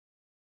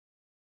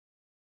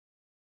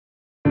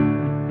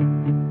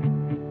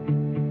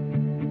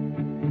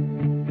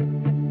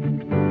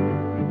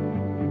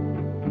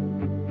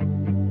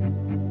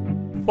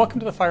Welcome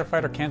to the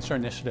Firefighter Cancer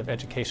Initiative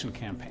Education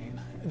Campaign.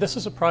 This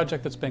is a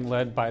project that's being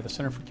led by the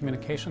Center for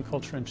Communication,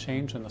 Culture, and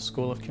Change and the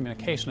School of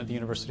Communication at the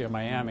University of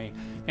Miami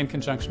in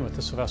conjunction with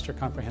the Sylvester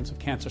Comprehensive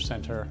Cancer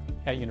Center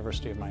at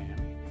University of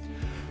Miami.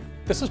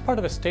 This is part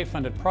of a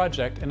state-funded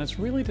project, and it's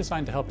really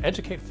designed to help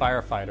educate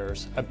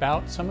firefighters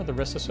about some of the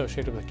risks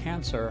associated with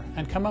cancer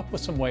and come up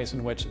with some ways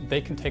in which they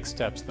can take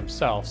steps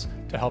themselves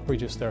to help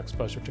reduce their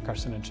exposure to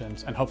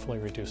carcinogens and hopefully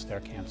reduce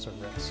their cancer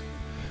risk.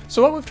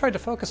 So what we've tried to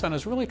focus on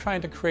is really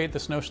trying to create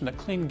this notion that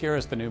clean gear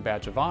is the new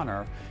badge of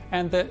honor,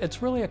 and that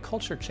it's really a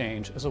culture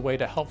change as a way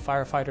to help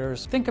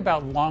firefighters think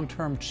about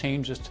long-term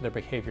changes to their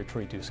behavior to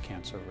reduce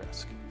cancer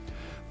risk.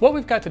 What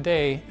we've got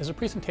today is a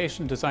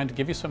presentation designed to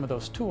give you some of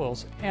those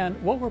tools,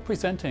 and what we're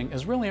presenting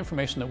is really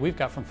information that we've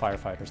got from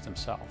firefighters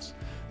themselves.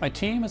 My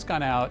team has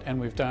gone out and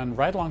we've done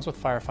ride-alongs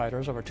with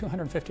firefighters, over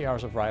 250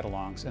 hours of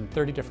ride-alongs in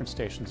 30 different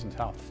stations in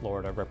South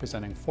Florida,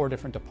 representing 4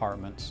 different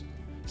departments.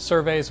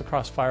 Surveys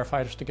across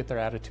firefighters to get their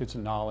attitudes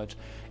and knowledge,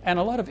 and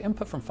a lot of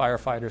input from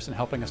firefighters in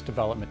helping us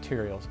develop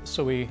materials.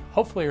 So we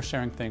hopefully are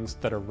sharing things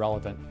that are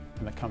relevant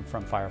and that come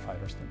from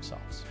firefighters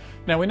themselves.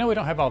 Now we know we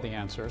don't have all the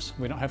answers,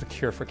 we don't have a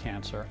cure for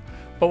cancer,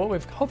 but what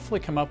we've hopefully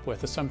come up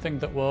with is something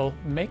that will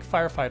make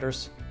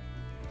firefighters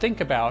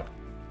think about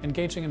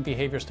engaging in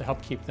behaviors to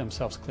help keep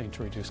themselves clean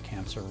to reduce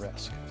cancer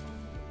risk.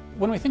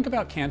 When we think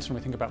about cancer and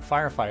we think about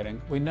firefighting,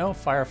 we know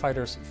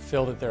firefighters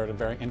feel that they're at a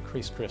very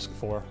increased risk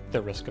for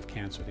the risk of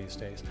cancer these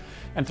days.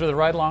 And through the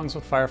ride-alongs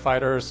with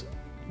firefighters,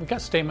 we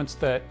got statements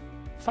that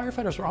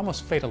firefighters were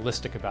almost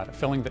fatalistic about it,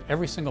 feeling that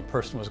every single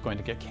person was going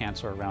to get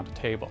cancer around a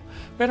table.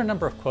 We had a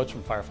number of quotes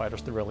from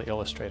firefighters that really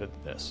illustrated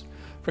this.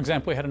 For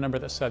example, we had a number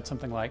that said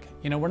something like,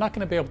 we're not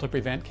going to be able to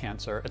prevent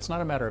cancer. It's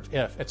not a matter of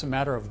if, it's a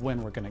matter of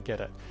when we're going to get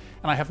it.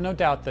 And I have no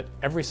doubt that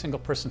every single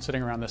person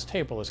sitting around this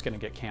table is going to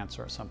get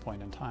cancer at some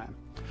point in time.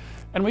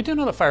 And we do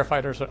know that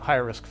firefighters are at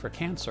higher risk for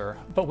cancer,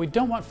 but we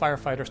don't want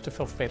firefighters to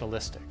feel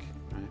fatalistic.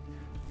 Right?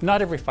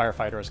 Not every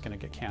firefighter is going to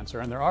get cancer,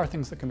 and there are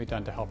things that can be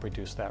done to help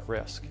reduce that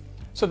risk.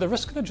 So the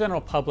risk of the general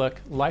public,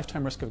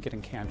 lifetime risk of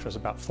getting cancer, is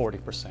about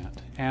 40%.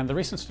 And the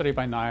recent study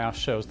by NIOSH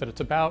shows that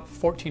it's about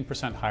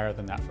 14% higher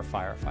than that for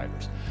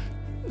firefighters.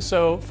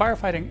 So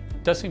firefighting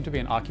does seem to be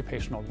an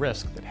occupational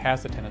risk that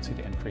has the tendency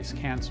to increase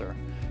cancer.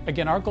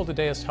 Again, our goal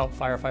today is to help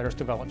firefighters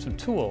develop some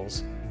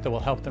tools that will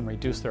help them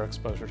reduce their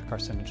exposure to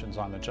carcinogens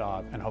on the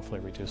job and hopefully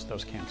reduce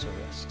those cancer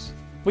risks.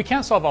 We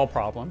can't solve all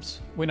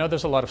problems. We know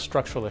there's a lot of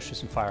structural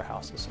issues in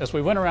firehouses. As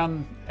we went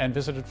around and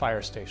visited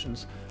fire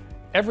stations,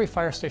 every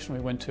fire station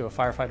we went to, a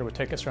firefighter would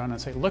take us around and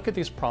say, look at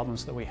these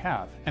problems that we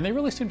have. And they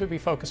really seem to be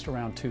focused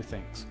around 2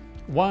 things.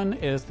 One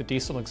is the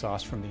diesel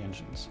exhaust from the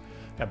engines.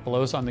 That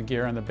blows on the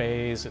gear in the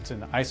bays, it's in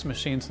the ice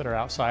machines that are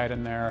outside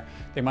in there.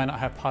 They might not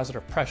have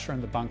positive pressure in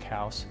the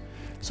bunkhouse.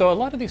 So a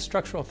lot of these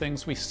structural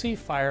things we see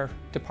fire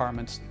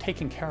departments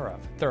taking care of.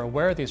 They're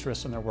aware of these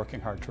risks and they're working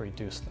hard to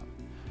reduce them.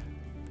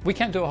 We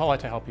can't do a whole lot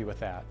to help you with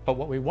that, but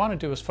what we want to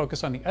do is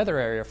focus on the other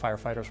area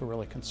firefighters were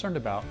really concerned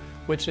about,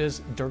 which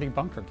is dirty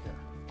bunker gear.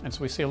 And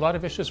so we see a lot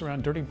of issues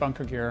around dirty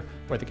bunker gear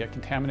where they get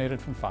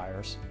contaminated from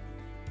fires,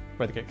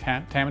 where they get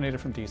contaminated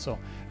from diesel,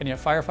 and yet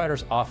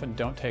firefighters often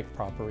don't take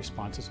proper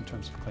responses in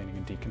terms of cleaning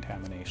and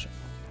decontamination.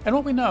 And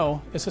what we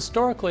know is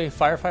historically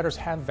firefighters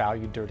have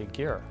valued dirty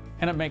gear.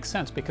 And it makes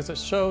sense because it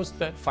shows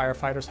that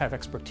firefighters have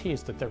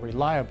expertise, that they're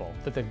reliable,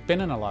 that they've been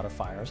in a lot of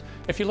fires.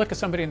 If you look at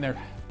somebody and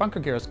their bunker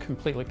gear is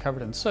completely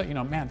covered in soot,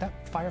 man,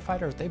 that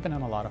firefighter, they've been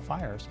in a lot of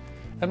fires.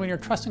 And when you're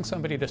trusting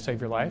somebody to save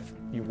your life,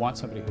 you want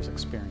somebody who's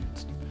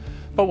experienced.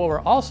 But what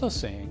we're also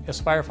seeing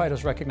is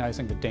firefighters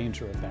recognizing the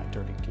danger of that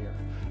dirty gear.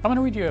 I'm going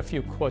to read you a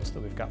few quotes that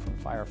we've got from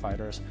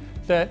firefighters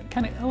that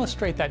kind of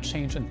illustrate that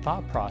change in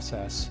thought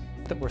process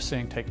that we're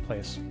seeing take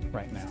place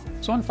right now.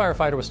 So one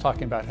firefighter was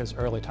talking about his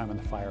early time in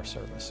the fire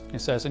service. He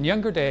says, in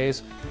younger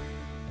days,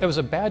 it was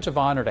a badge of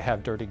honor to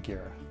have dirty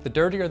gear. The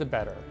dirtier the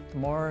better. The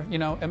more,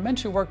 it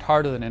meant you worked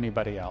harder than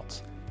anybody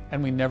else.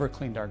 And we never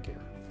cleaned our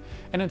gear.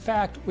 And in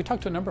fact, we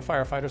talked to a number of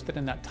firefighters that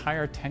in that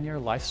entire 10-year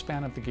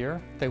lifespan of the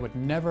gear, they would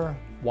never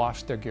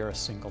wash their gear a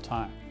single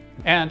time.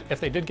 And if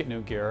they did get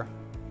new gear,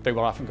 they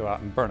would often go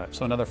out and burn it.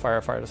 So another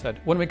firefighter said,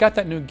 when we got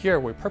that new gear,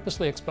 we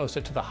purposely exposed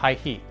it to the high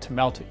heat to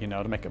melt it,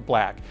 to make it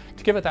black,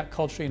 to give it that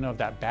culture, of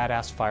that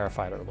badass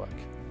firefighter look.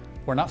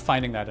 We're not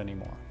finding that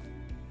anymore.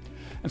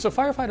 And so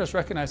firefighters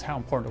recognize how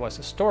important it was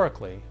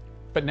historically,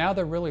 but now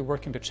they're really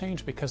working to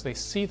change because they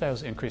see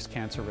those increased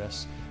cancer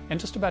risks. And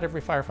just about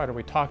every firefighter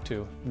we talk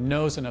to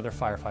knows another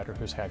firefighter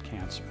who's had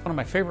cancer. One of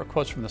my favorite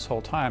quotes from this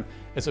whole time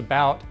is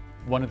about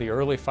one of the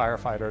early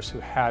firefighters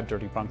who had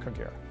dirty bunker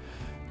gear.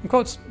 And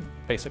quotes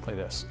basically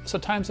this: so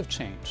times have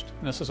changed.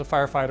 And this is a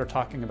firefighter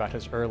talking about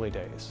his early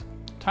days.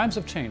 Times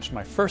have changed.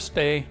 My first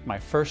day, my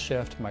first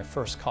shift, my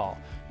first call.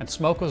 And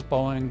smoke was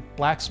blowing,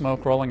 black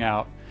smoke rolling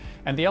out.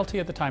 And the LT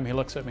at the time, he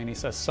looks at me and he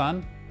says,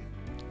 son,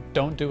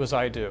 don't do as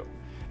I do.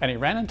 And he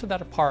ran into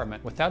that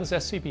apartment without his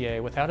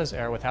SCBA, without his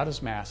air, without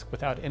his mask,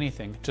 without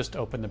anything, just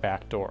opened the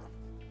back door.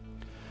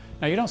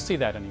 Now you don't see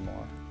that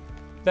anymore.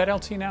 That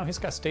LT now, he's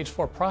got stage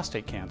 4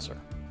 prostate cancer.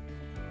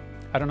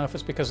 I don't know if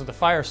it's because of the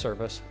fire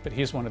service, but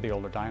he's one of the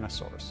older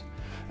dinosaurs.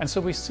 And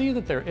so we see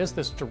that there is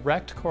this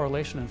direct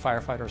correlation in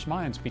firefighters'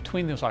 minds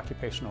between those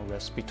occupational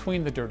risks,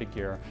 between the dirty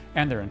gear,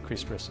 and their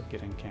increased risk of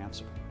getting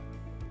cancer.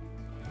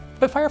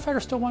 But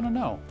firefighters still want to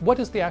know, what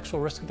is the actual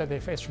risk that they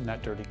face from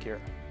that dirty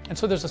gear? And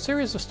so there's a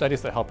series of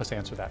studies that help us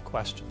answer that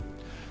question.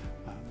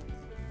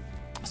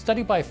 A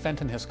study by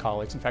Fent and his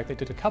colleagues, in fact they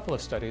did a couple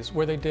of studies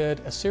where they did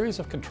a series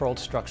of controlled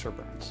structure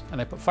burns. And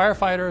they put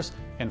firefighters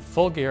in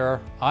full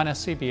gear, on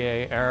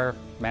SCBA, air,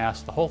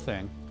 mask, the whole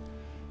thing,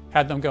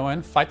 had them go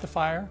in, fight the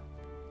fire,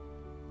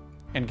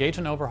 engage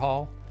in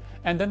overhaul,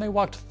 and then they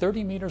walked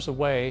 30 meters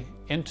away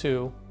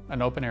into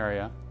an open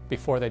area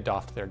before they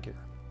doffed their gear.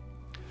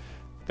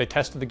 They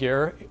tested the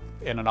gear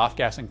in an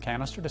off-gassing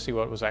canister to see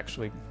what was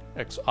actually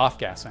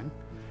off-gassing,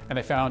 and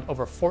they found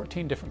over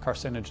 14 different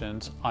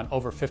carcinogens on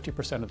over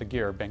 50% of the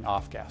gear being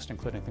off-gassed,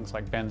 including things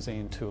like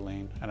benzene,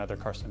 toluene, and other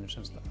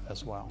carcinogens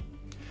as well.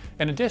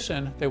 In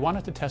addition, they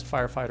wanted to test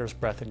firefighters'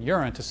 breath and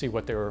urine to see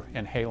what they were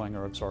inhaling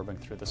or absorbing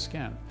through the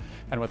skin.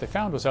 And what they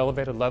found was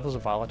elevated levels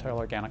of volatile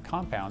organic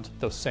compounds,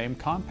 those same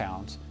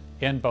compounds,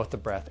 in both the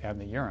breath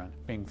and the urine,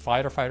 meaning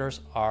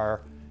firefighters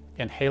are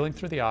inhaling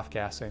through the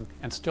off-gassing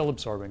and still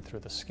absorbing through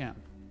the skin.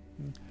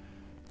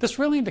 This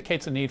really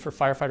indicates a need for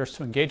firefighters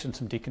to engage in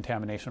some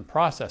decontamination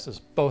processes,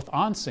 both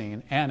on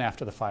scene and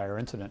after the fire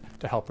incident,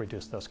 to help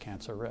reduce those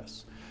cancer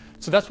risks.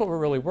 So that's what we're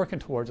really working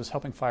towards, is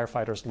helping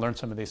firefighters learn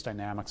some of these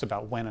dynamics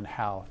about when and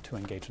how to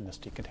engage in this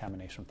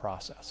decontamination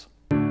process.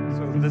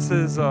 So this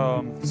is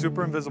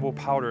super invisible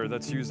powder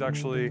that's used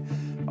actually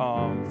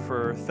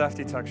for theft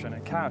detection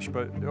and cache,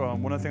 but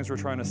one of the things we're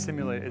trying to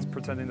simulate is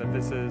pretending that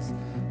this is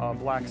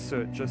black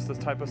soot, just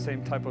the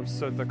same type of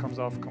soot that comes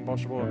off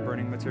combustible or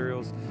burning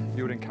materials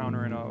you would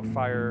encounter in a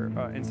fire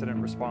incident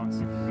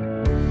response.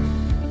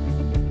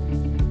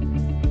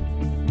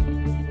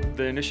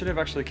 The initiative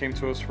actually came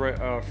to us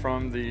right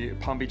from the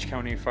Palm Beach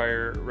County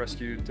Fire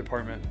Rescue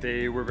Department.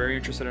 They were very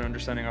interested in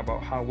understanding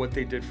about how what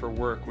they did for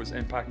work was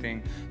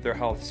impacting their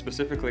health,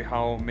 specifically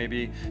how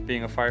maybe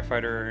being a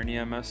firefighter or an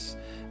EMS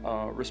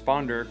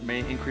responder may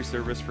increase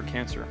their risk for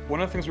cancer.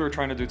 One of the things we were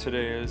trying to do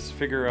today is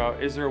figure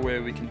out, is there a way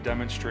we can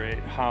demonstrate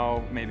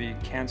how maybe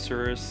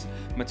cancerous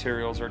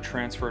materials are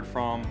transferred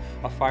from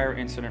a fire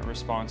incident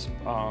response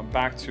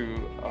back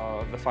to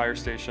the fire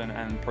station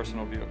and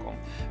personal vehicle.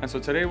 And so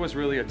today was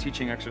really a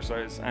teaching exercise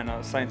and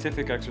a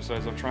scientific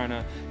exercise of trying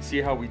to see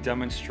how we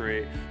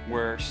demonstrate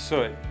where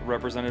soot,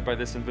 represented by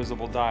this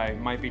invisible dye,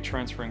 might be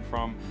transferring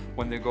from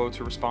when they go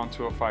to respond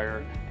to a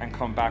fire and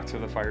come back to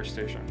the fire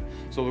station.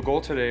 So the goal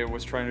today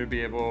was trying to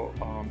be able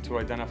to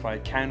identify,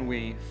 can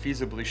we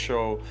feasibly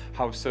show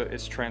how soot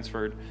is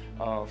transferred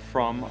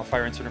from a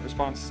fire incident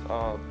response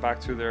back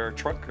to their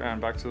truck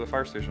and back to the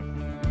fire station.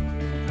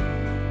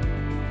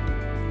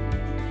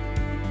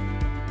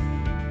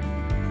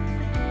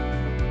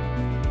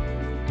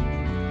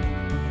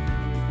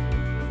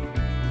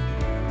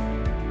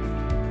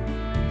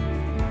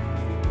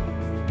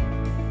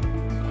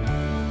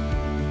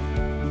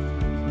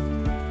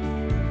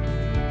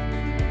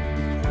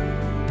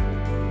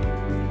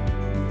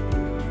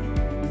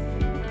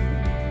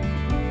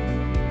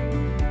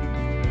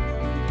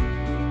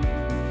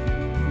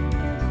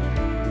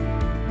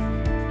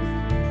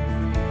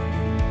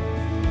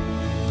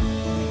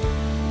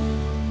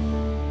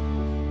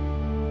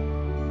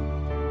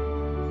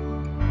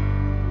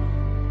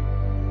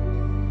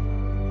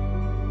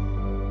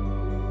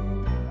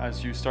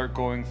 As you start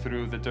going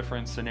through the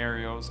different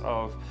scenarios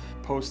of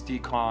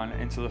post-decon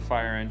into the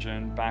fire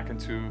engine, back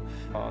into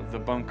the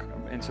bunk,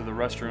 into the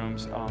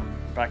restrooms,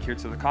 back here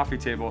to the coffee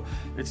table,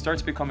 it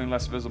starts becoming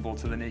less visible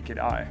to the naked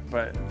eye.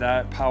 But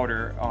that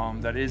powder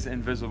that is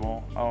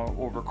invisible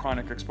over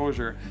chronic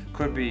exposure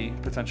could be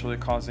potentially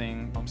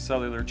causing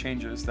cellular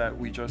changes that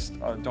we just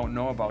don't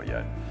know about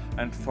yet.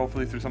 And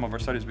hopefully through some of our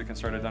studies we can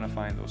start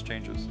identifying those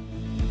changes.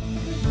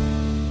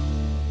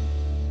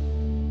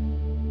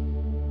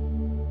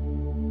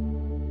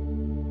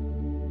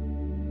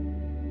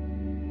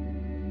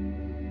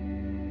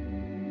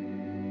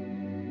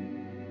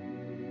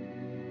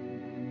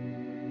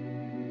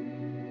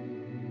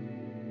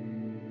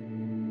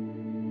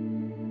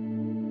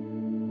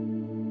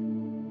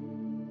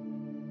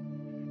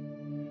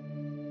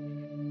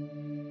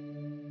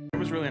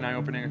 It was really an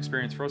eye-opening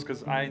experience for us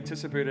because I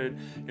anticipated,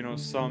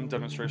 some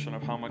demonstration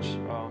of how much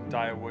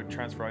dye would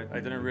transfer. I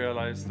didn't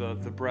realize the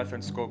breadth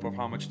and scope of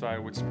how much dye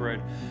would spread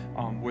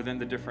within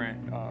the different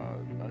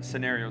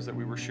scenarios that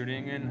we were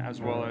shooting in, as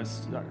well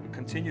as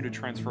continue to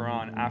transfer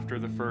on after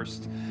the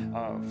first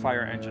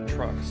fire engine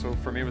truck. So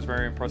for me, it was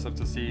very impressive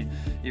to see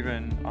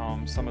even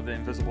some of the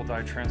invisible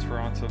dye transfer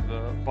onto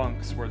the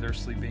bunks where they're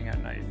sleeping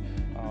at night.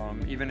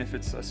 Even if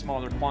it's a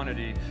smaller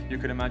quantity, you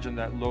could imagine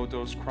that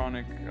low-dose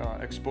chronic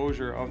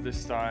exposure of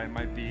this dye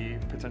might be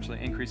potentially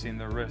increasing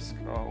the risk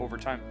over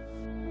time.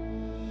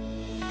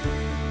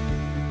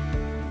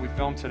 We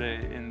filmed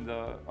today in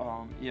the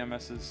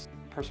EMS's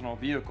personal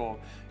vehicle,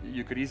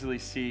 you could easily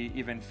see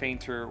even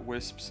fainter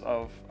wisps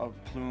of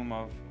plume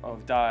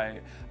of dye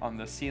on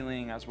the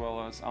ceiling as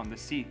well as on the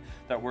seat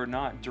that were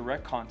not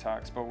direct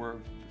contacts but were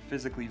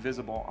physically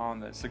visible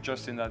on this,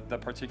 suggesting that the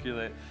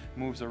particulate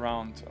moves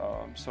around.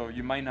 So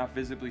you might not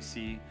visibly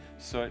see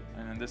soot,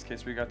 and in this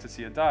case we got to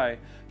see a dye,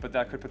 but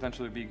that could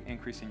potentially be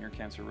increasing your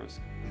cancer risk.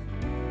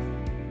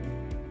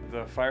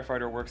 The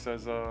firefighter works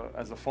as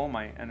a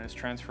fomite and is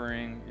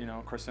transferring,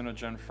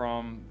 carcinogen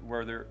from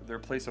where their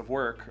place of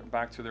work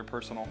back to their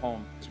personal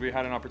home. So we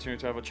had an opportunity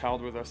to have a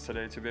child with us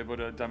today to be able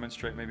to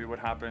demonstrate maybe what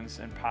happens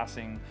in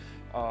passing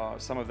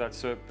some of that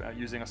soot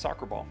using a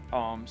soccer ball.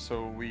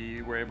 So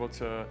we were able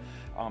to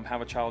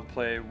have a child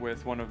play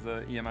with one of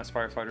the EMS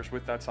firefighters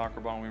with that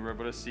soccer ball, and we were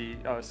able to see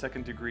a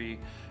second-degree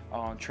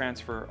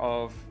transfer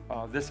of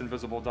this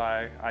invisible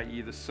dye,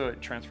 i.e. the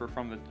soot, transfer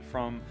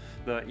from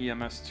the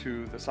EMS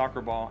to the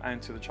soccer ball and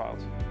to the child.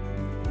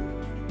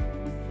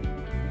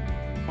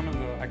 One of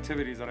the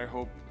activities that I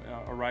hope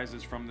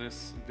arises from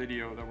this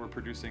video that we're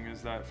producing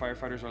is that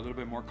firefighters are a little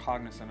bit more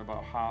cognizant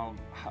about how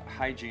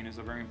hygiene is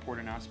a very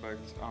important aspect,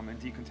 and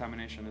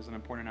decontamination is an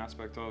important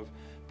aspect of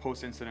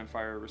post-incident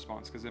fire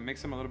response, because it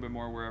makes them a little bit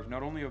more aware of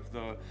not only of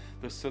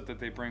the soot that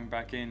they bring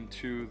back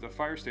into the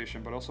fire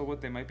station, but also what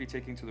they might be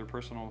taking to their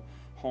personal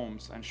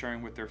homes and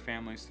sharing with their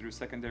families through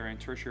secondary and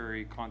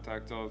tertiary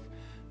contact of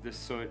this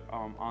soot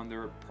on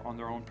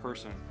their own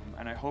person.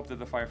 And I hope that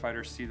the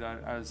firefighters see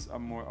that as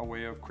a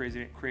way of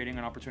creating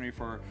an opportunity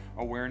for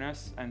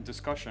awareness and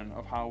discussion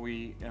of how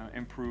we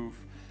improve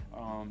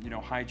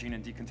hygiene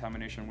and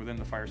decontamination within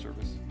the fire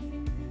service.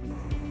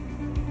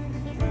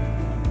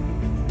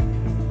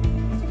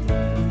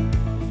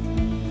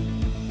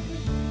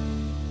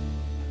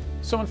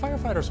 So when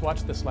firefighters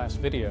watch this last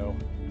video,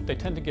 they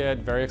tend to get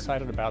very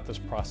excited about this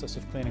process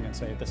of cleaning and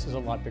say, this is a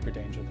lot bigger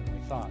danger than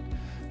we thought.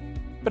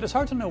 But it's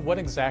hard to know what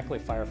exactly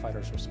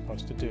firefighters are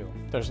supposed to do.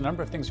 There's a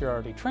number of things you're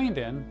already trained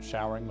in,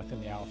 showering within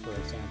the hour, for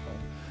example.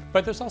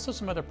 But there's also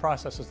some other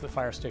processes that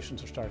fire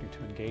stations are starting to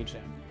engage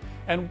in.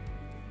 And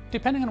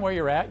depending on where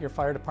you're at, your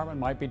fire department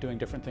might be doing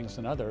different things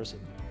than others,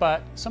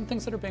 but some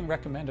things that are being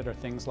recommended are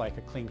things like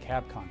a clean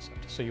cab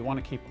concept. So you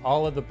want to keep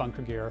all of the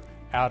bunker gear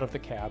out of the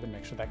cab and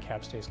make sure that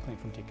cab stays clean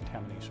from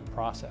decontamination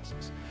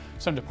processes.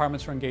 Some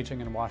departments are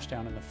engaging in wash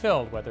down in the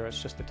field, whether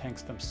it's just the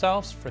tanks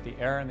themselves for the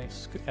air and the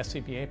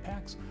SCBA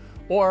packs,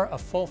 or a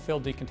full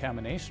field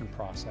decontamination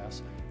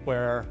process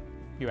where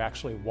you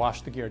actually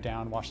wash the gear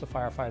down, wash the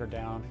firefighter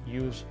down,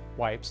 use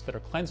wipes that are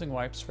cleansing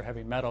wipes for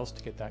heavy metals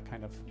to get that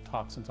kind of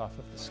toxins off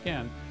of the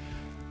skin.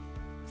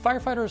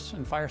 Firefighters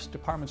and fire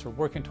departments are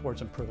working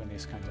towards improving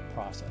these kinds of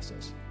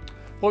processes.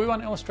 What we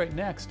want to illustrate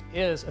next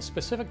is a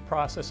specific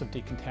process of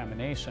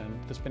decontamination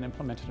that's been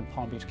implemented in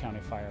Palm Beach County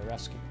Fire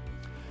Rescue.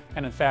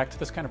 And in fact,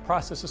 this kind of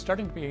process is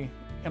starting to be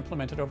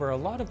implemented over a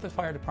lot of the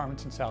fire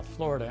departments in South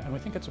Florida, and we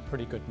think it's a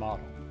pretty good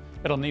model.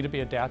 It'll need to be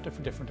adapted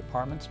for different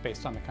departments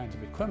based on the kinds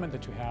of equipment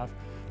that you have,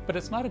 but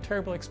it's not a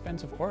terribly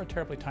expensive or a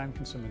terribly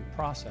time-consuming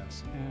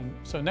process. And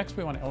so next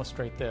we want to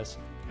illustrate this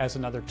as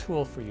another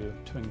tool for you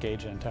to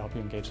engage in, to help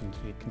you engage in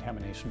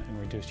decontamination and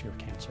reduce your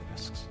cancer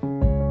risks.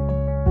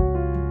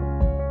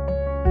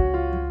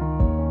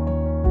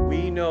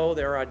 We know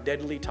there are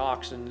deadly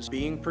toxins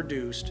being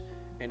produced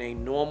in a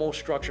normal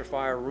structure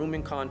fire, room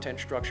and content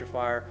structure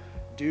fire,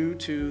 due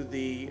to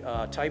the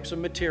types of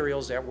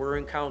materials that we're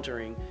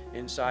encountering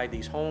inside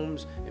these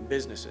homes and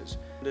businesses.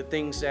 The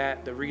things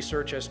that the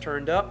research has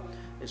turned up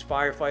is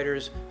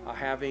firefighters are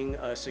having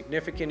a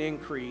significant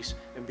increase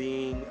in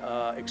being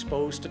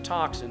exposed to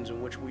toxins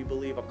in which we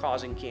believe are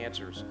causing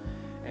cancers.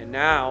 And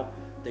now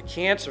the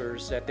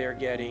cancers that they're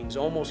getting is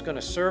almost going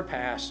to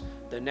surpass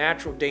the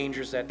natural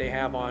dangers that they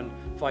have on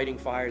fighting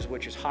fires,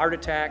 which is heart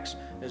attacks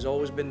has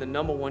always been the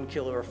 #1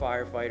 killer of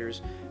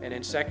firefighters, and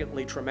then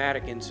secondly,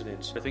 traumatic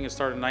incidents. I think it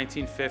started in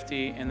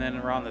 1950, and then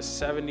around the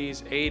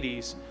 70s,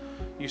 80s,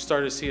 you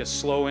started to see a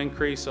slow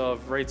increase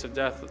of rates of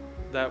death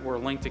that were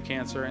linked to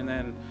cancer, and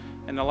then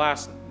in the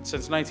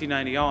since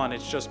 1990 on,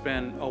 it's just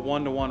been a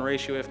 1-to-1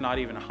 ratio, if not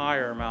even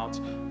higher amounts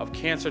of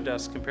cancer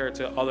deaths compared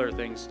to other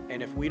things.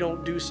 And if we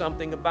don't do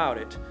something about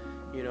it,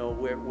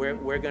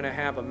 we're going to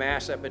have a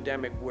mass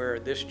epidemic where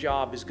this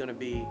job is going to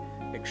be,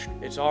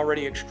 it's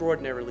already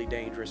extraordinarily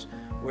dangerous.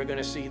 We're going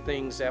to see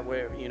things that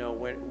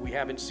we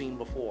haven't seen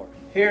before.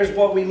 Here's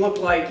what we look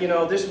like.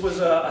 This was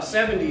a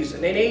 70s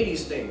and an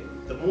 80s thing.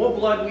 The more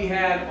blood we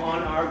had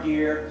on our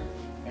gear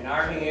and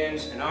our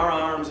hands and our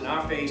arms and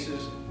our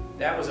faces,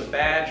 that was a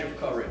badge of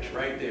courage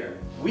right there.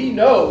 We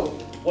know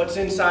what's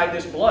inside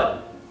this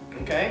blood,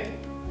 okay?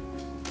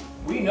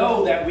 We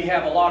know that we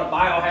have a lot of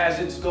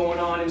biohazards going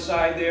on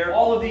inside there.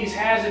 All of these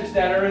hazards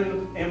that are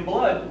in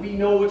blood, we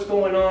know what's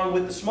going on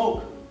with the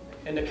smoke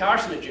and the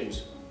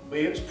carcinogens.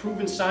 It's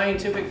proven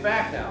scientific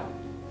fact now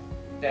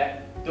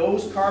that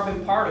those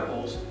carbon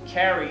particles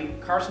carry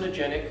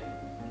carcinogenic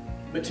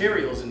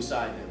materials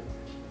inside them,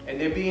 and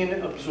they're being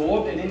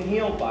absorbed and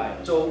inhaled by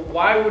it. So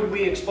why would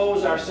we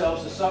expose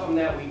ourselves to something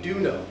that we do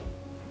know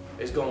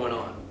is going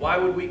on? Why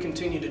would we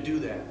continue to do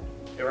that?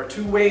 There are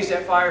two ways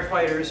that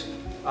firefighters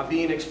are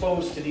being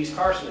exposed to these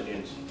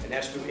carcinogens, and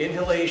that's through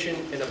inhalation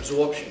and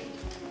absorption.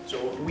 So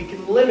if we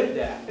can limit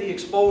that, the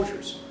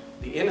exposures,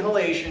 the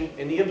inhalation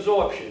and the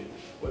absorption,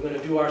 we're going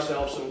to do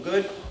ourselves some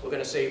good, we're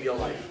going to save your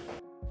life.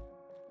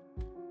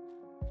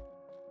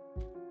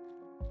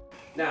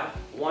 Now,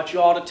 I want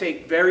you all to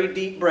take very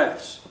deep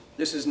breaths.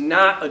 This is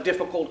not a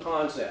difficult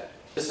concept.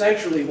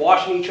 Essentially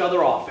washing each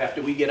other off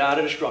after we get out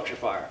of the structure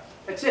fire.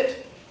 That's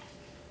it.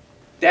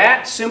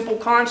 That simple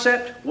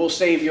concept will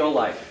save your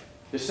life.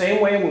 The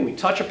same way when we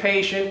touch a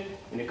patient,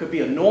 and it could be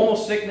a normal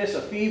sickness,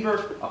 a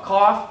fever, a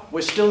cough,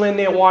 we're still in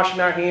there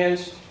washing our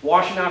hands,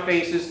 washing our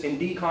faces, and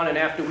deconning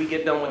after we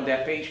get done with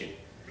that patient.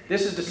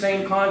 This is the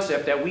same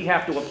concept that we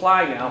have to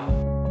apply now.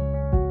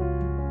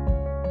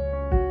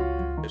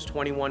 There's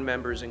 21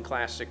 members in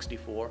Class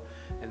 64,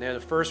 and they're the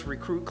first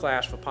recruit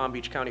class for Palm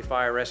Beach County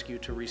Fire Rescue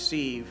to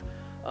receive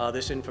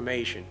this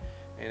information.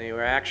 And they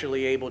were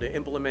actually able to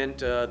implement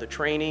the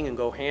training and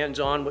go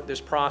hands-on with this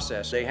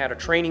process. They had a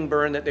training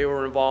burn that they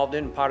were involved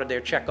in, part of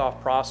their checkoff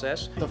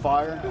process. The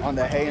fire on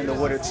the hay and the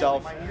wood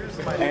itself,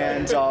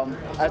 and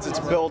as it's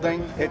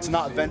building, it's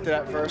not vented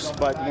at first,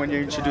 but when you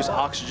introduce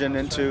oxygen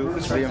into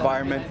the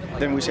environment,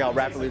 then we see how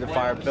rapidly the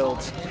fire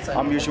builds.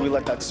 Usually we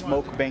let that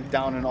smoke bank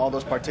down and all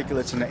those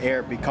particulates in the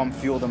air become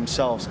fuel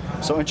themselves.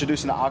 So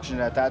introducing the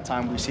oxygen at that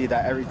time, we see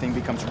that everything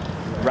becomes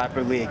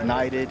rapidly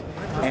ignited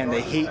and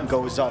the heat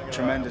goes up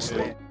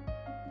tremendously.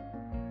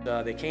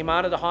 They came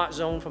out of the hot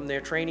zone from their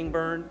training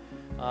burn.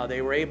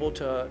 They were able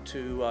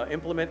to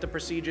implement the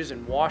procedures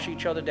and wash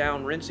each other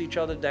down, rinse each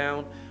other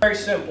down. Very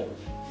simple.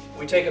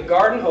 We take a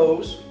garden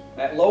hose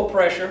at low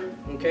pressure,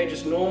 okay,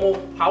 just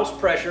normal house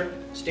pressure,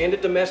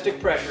 standard domestic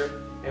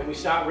pressure, and we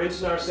start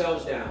rinsing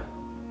ourselves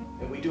down.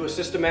 And we do a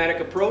systematic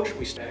approach.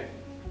 We stay.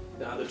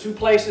 Now the two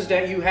places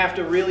that you have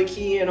to really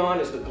key in on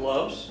is the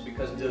gloves,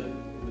 because the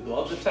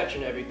gloves are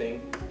touching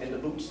everything, and the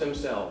boots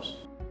themselves.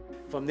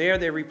 From there,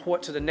 they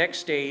report to the next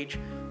stage,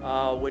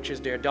 which is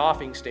their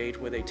doffing stage,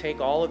 where they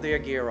take all of their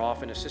gear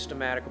off in a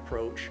systematic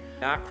approach,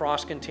 not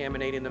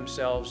cross-contaminating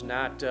themselves,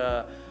 not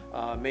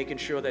making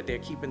sure that they're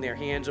keeping their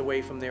hands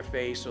away from their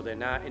face so they're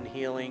not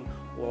inhaling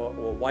or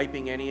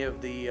wiping any of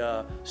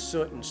the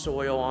soot and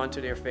soil onto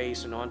their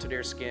face and onto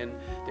their skin.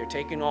 They're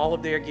taking all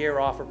of their gear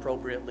off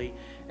appropriately,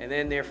 and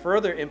then they're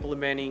further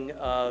implementing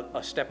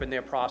a step in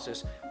their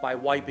process by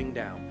wiping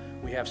down.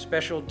 We have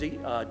special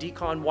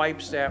decon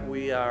wipes that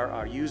we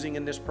are using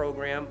in this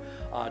program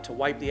to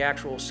wipe the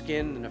actual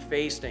skin and the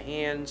face, the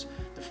hands,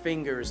 the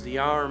fingers, the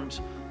arms,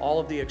 all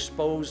of the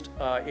exposed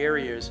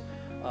areas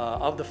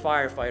of the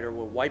firefighter.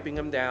 We're wiping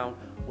them down,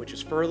 which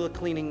is further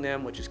cleaning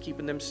them, which is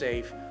keeping them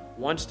safe.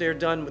 Once they're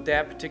done with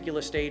that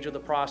particular stage of the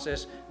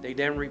process, they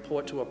then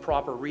report to a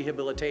proper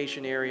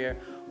rehabilitation area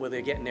where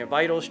they're getting their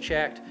vitals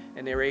checked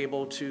and they're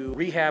able to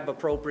rehab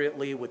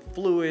appropriately with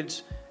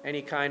fluids,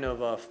 any kind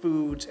of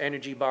foods,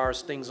 energy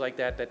bars, things like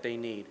that that they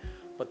need.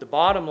 But the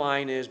bottom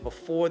line is,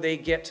 before they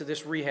get to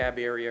this rehab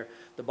area,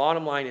 the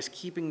bottom line is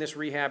keeping this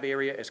rehab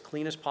area as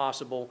clean as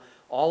possible.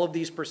 All of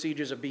these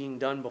procedures are being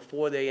done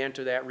before they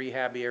enter that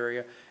rehab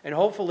area. And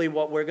hopefully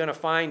what we're going to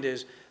find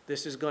is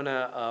this is going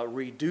to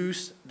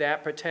reduce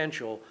that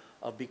potential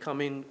of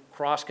becoming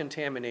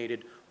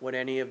cross-contaminated with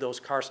any of those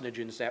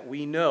carcinogens that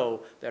we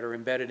know that are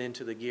embedded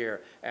into the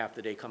gear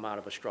after they come out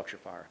of a structure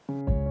fire.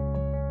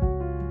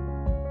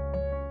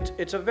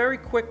 It's a very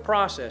quick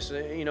process.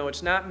 You know,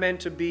 it's not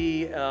meant to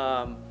be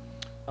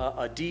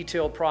a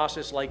detailed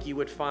process like you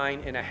would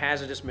find in a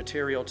hazardous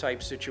material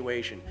type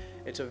situation.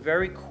 It's a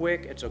very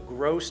quick, it's a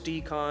gross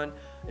decon,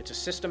 it's a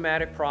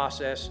systematic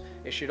process.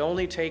 It should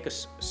only take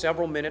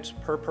several minutes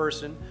per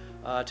person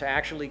to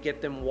actually get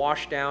them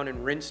washed down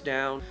and rinsed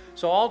down.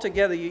 So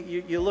altogether,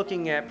 you're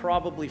looking at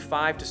probably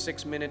 5 to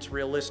 6 minutes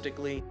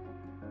realistically.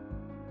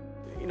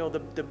 You know,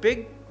 the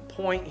big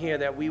point here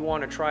that we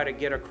want to try to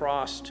get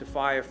across to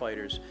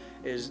firefighters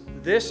is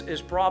this is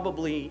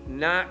probably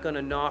not going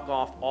to knock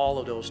off all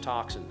of those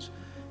toxins.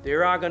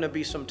 There are going to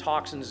be some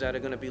toxins that are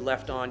going to be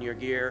left on your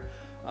gear.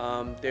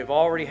 They've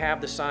already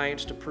have the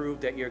science to prove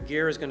that your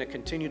gear is going to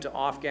continue to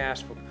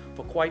off-gas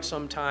for quite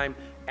some time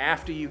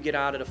after you get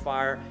out of the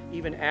fire.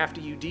 Even after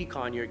you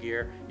decon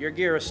your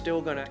gear is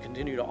still going to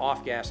continue to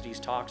off-gas these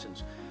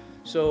toxins.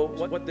 So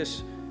what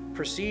this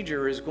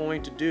procedure is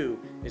going to do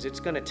is it's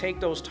going to take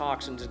those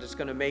toxins and it's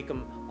going to make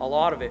them, a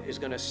lot of it is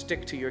going to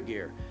stick to your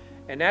gear.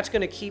 And that's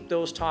going to keep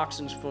those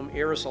toxins from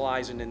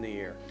aerosolizing in the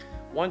air.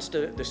 Once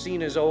the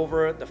scene is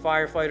over, the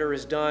firefighter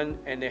is done,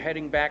 and they're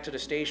heading back to the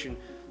station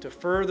to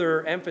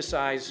further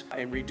emphasize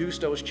and reduce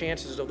those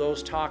chances of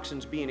those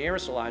toxins being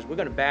aerosolized, we're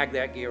going to bag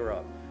that gear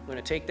up. We're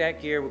going to take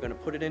that gear, we're going to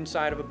put it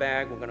inside of a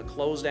bag, we're going to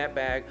close that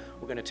bag,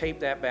 we're going to tape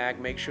that bag,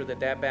 make sure that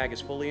that bag is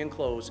fully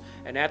enclosed,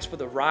 and that's for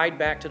the ride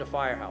back to the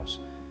firehouse.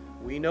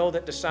 We know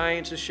that the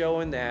science is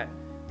showing that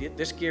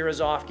this gear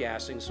is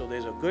off-gassing, so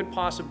there's a good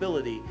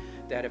possibility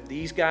that if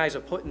these guys are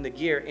putting the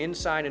gear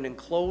inside an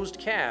enclosed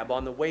cab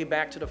on the way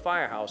back to the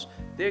firehouse,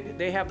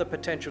 they have the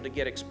potential to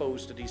get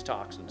exposed to these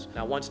toxins.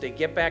 Now, once they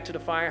get back to the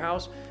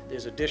firehouse,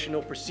 there's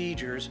additional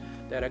procedures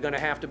that are going to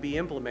have to be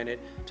implemented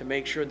to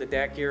make sure that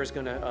that gear is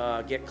going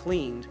to get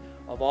cleaned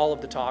of all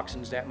of the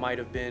toxins that might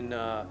have been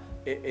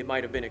it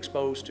might have been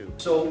exposed to.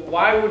 So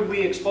why would we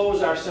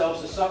expose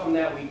ourselves to something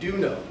that we do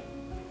know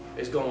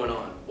is going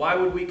on? Why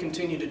would we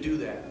continue to do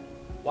that?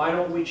 Why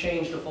don't we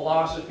change the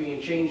philosophy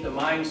and change the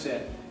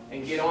mindset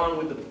and get on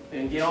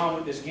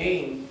with this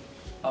game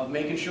of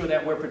making sure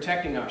that we're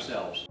protecting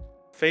ourselves?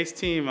 FACE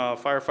team,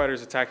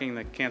 firefighters attacking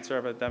the cancer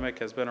epidemic,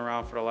 has been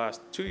around for the last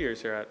 2 years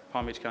here at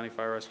Palm Beach County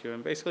Fire Rescue,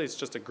 and basically it's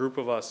just a group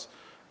of us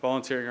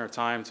volunteering our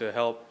time to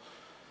help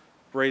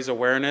raise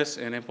awareness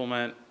and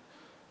implement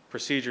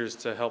procedures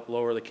to help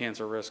lower the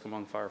cancer risk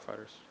among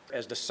firefighters.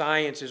 As the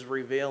science is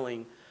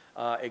revealing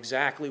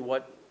exactly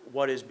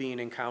what is being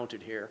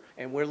encountered here,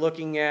 and we're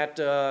looking at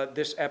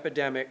this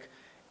epidemic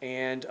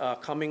and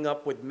coming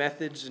up with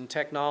methods and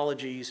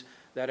technologies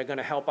that are going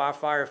to help our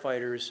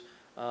firefighters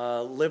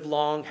live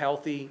long,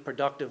 healthy,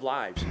 productive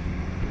lives.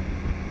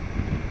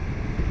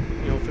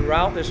 You know,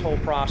 throughout this whole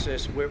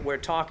process, we're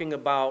talking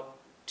about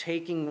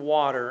taking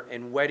water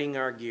and wetting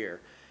our gear.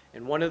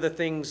 And one of the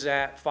things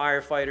that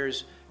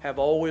firefighters have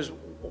always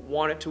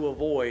wanted to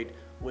avoid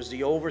was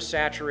the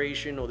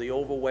oversaturation or the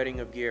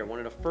overwetting of gear. One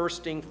of the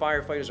first things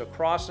firefighters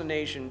across the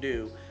nation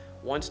do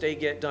once they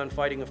get done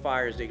fighting a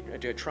fire is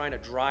they're trying to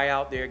dry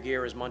out their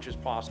gear as much as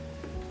possible.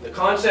 The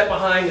concept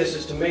behind this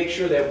is to make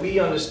sure that we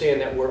understand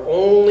that we're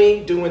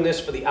only doing this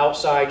for the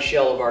outside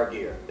shell of our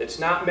gear. It's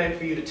not meant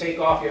for you to take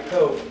off your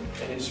coat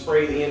and then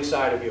spray the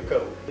inside of your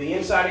coat. The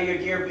inside of your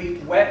gear be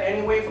wet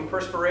anyway from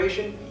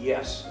perspiration?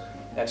 Yes.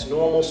 That's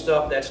normal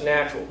stuff, that's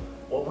natural.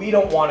 What we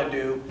don't want to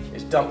do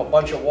is dump a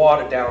bunch of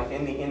water down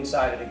in the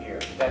inside of the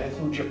gear. That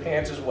includes your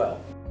pants as well.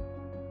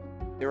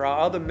 There are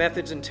other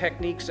methods and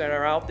techniques that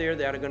are out there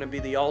that are going to be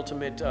the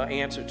ultimate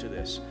answer to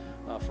this.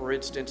 For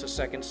instance, a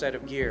second set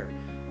of gear.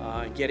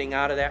 Getting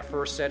out of that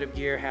first set of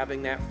gear,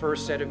 having that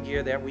first set of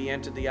gear that we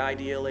entered the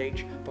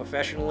IDLH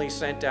professionally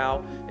sent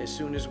out as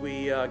soon as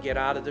we get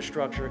out of the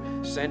structure,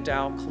 sent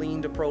out,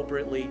 cleaned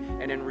appropriately,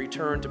 and then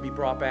returned to be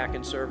brought back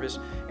in service.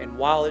 And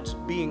while it's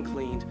being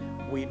cleaned,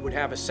 we would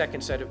have a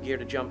second set of gear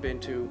to jump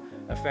into,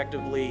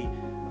 effectively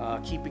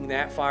keeping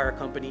that fire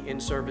company in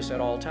service at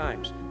all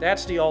times.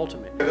 That's the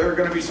ultimate. There are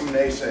going to be some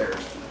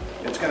naysayers.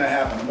 It's going to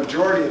happen. The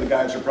majority of the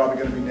guys are probably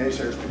going to be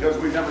naysayers because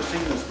we've never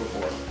seen this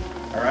before.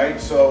 All right,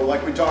 so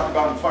like we talked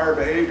about in fire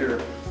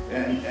behavior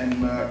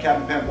and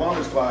Captain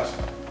Pamplona's class,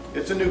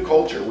 it's a new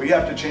culture. We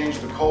have to change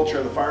the culture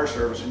of the fire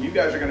service, and you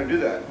guys are going to do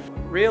that.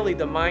 Really,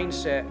 the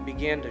mindset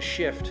began to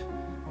shift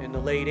in the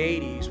late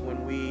 80s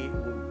when we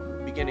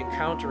began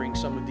encountering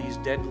some of these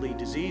deadly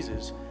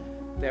diseases,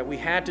 that we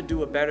had to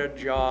do a better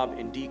job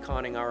in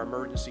deconning our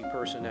emergency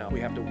personnel.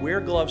 We have to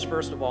wear gloves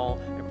first of all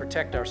and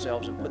protect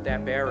ourselves and put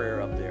that barrier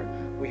up there.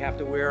 We have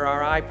to wear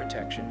our eye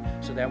protection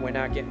so that we're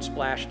not getting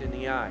splashed in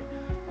the eye.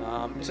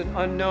 It's an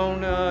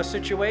unknown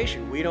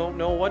situation. We don't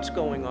know what's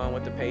going on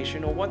with the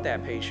patient or what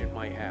that patient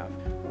might have.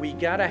 We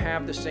gotta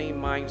have the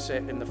same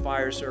mindset in the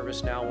fire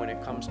service now when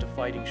it comes to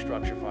fighting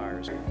structure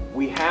fires.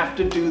 We have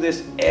to do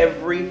this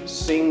every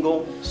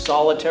single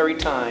solitary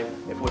time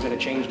if we're gonna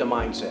change the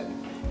mindset.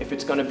 If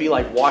it's gonna be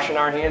like washing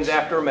our hands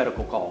after a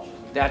medical call.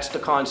 That's the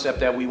concept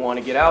that we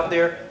wanna get out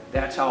there.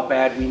 That's how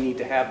bad we need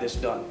to have this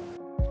done.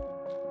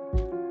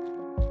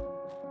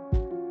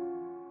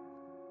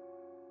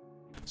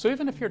 So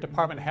even if your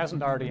department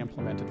hasn't already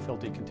implemented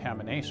field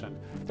decontamination,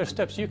 there's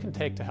steps you can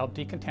take to help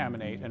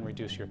decontaminate and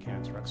reduce your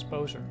cancer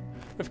exposure.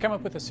 We've come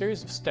up with a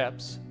series of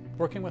steps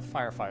working with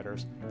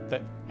firefighters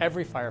that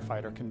every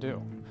firefighter can do.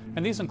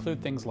 And these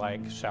include things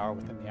like shower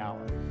within the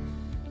hour.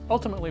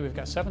 Ultimately, we've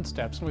got 7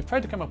 steps, and we've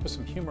tried to come up with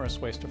some humorous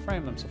ways to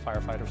frame them so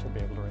firefighters will be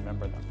able to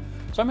remember them.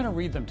 So I'm going to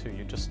read them to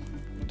you just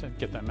to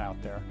get them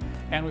out there.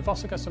 And we've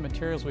also got some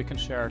materials we can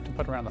share to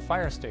put around the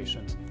fire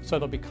stations so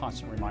there'll be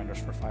constant reminders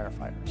for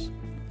firefighters.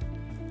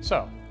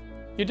 So,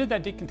 you did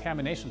that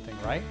decontamination thing,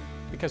 right?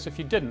 Because if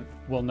you didn't,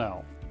 we'll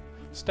know.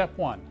 Step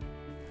 1,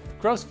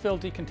 gross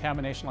field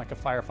decontamination like a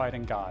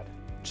firefighting god.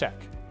 Check.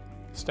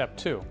 Step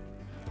 2,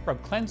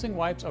 rub cleansing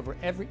wipes over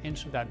every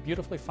inch of that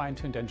beautifully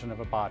fine-tuned engine of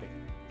a body.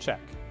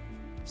 Check.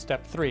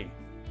 Step 3,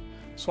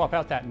 swap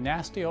out that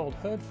nasty old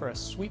hood for a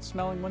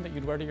sweet-smelling one that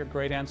you'd wear to your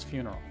great aunt's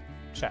funeral.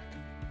 Check.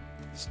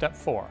 Step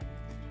 4,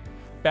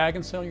 bag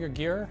and seal your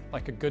gear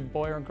like a good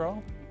boy or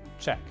girl.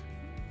 Check,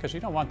 because you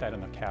don't want that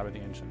in the cab of the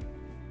engine.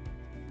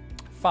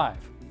 5,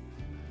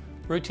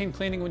 routine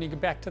cleaning when you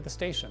get back to the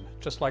station,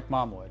 just like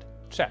mom would.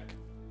 Check.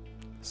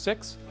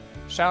 6,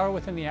 shower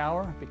within the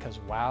hour because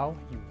wow,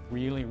 you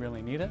really,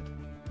 really need it.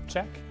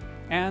 Check.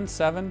 And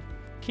 7,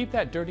 keep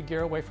that dirty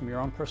gear away from your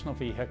own personal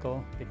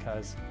vehicle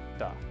because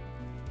duh.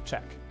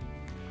 Check.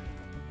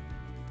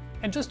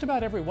 And just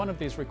about every one of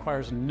these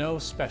requires no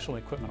special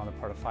equipment on the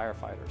part of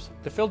firefighters.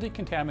 The field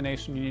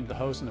decontamination, you need the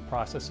hose and the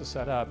process to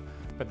set up,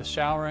 but the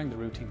showering, the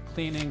routine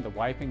cleaning, the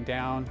wiping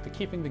down, the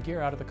keeping the gear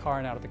out of the car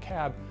and out of the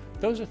cab,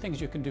 those are things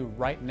you can do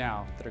right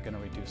now that are going to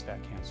reduce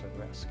that cancer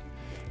risk.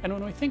 And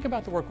when we think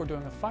about the work we're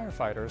doing with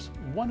firefighters,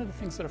 one of the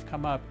things that have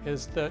come up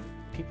is that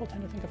people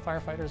tend to think of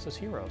firefighters as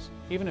heroes,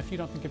 even if you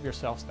don't think of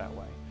yourselves that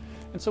way.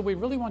 And so we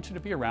really want you to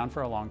be around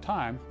for a long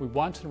time. We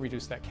want to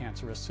reduce that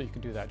cancer risk so you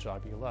can do that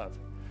job you love.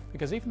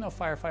 Because even though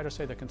firefighters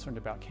say they're concerned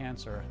about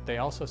cancer, they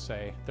also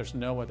say there's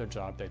no other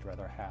job they'd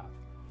rather have.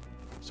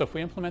 So if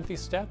we implement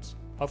these steps,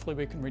 hopefully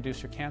we can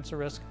reduce your cancer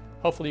risk,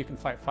 hopefully you can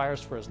fight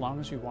fires for as long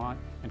as you want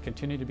and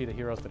continue to be the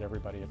heroes that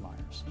everybody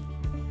admires.